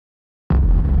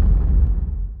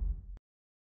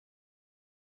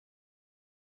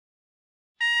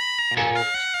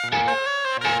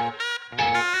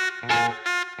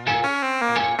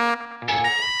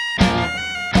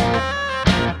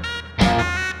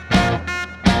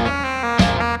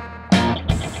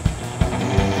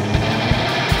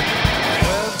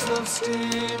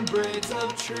Steam, braids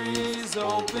of trees,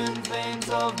 open veins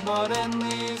of mud and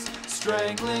leaves,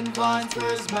 strangling vines,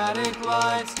 prismatic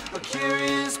lights, a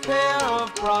curious pair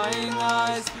of prying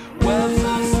eyes. Webs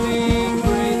of steam,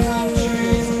 braids of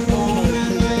trees,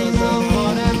 open veins of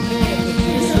mud and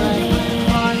leaves, strangling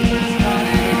vines,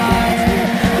 prismatic lights, a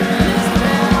curious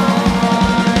pair of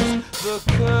eyes. The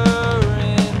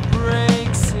current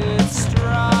breaks its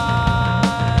stride,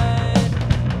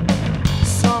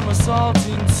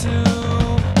 somersaulting to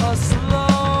a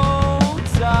slow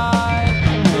tide.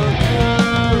 The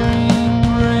current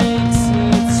breaks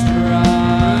its stride,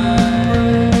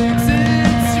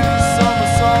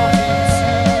 somersaulting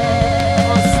to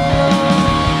a slow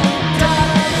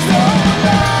tide. So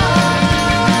alive,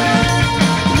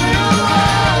 new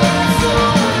life, so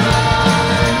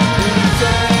alive,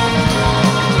 entangled as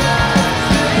they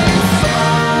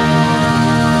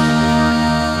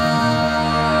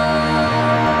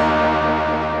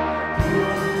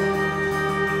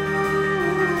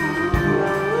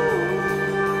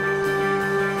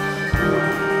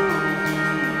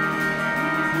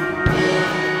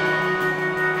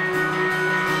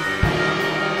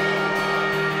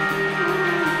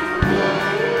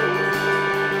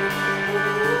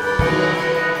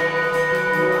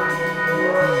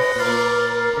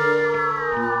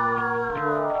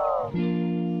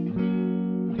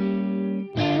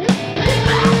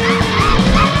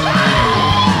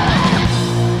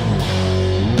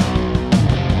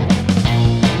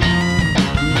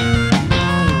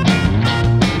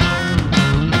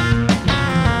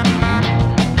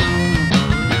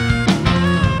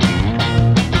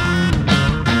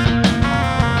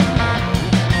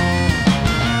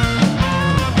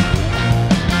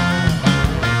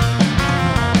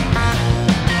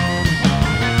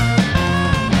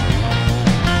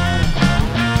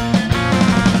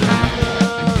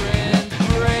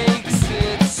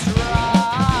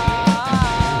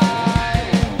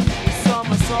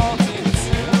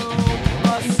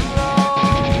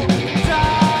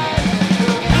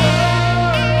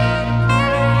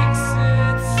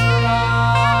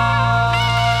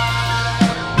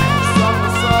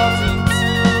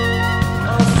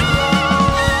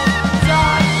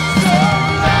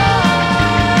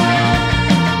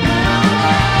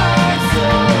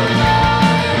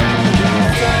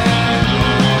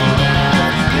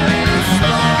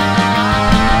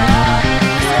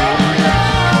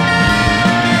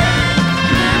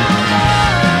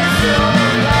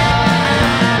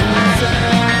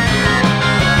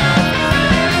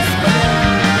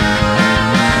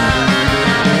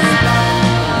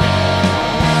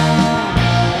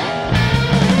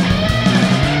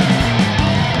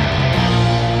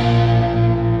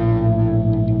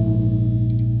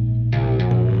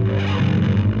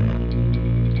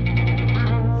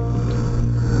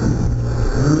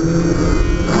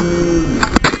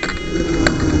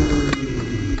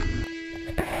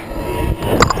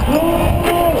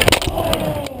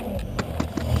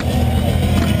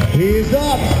He's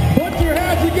up. Put your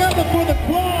hands together for the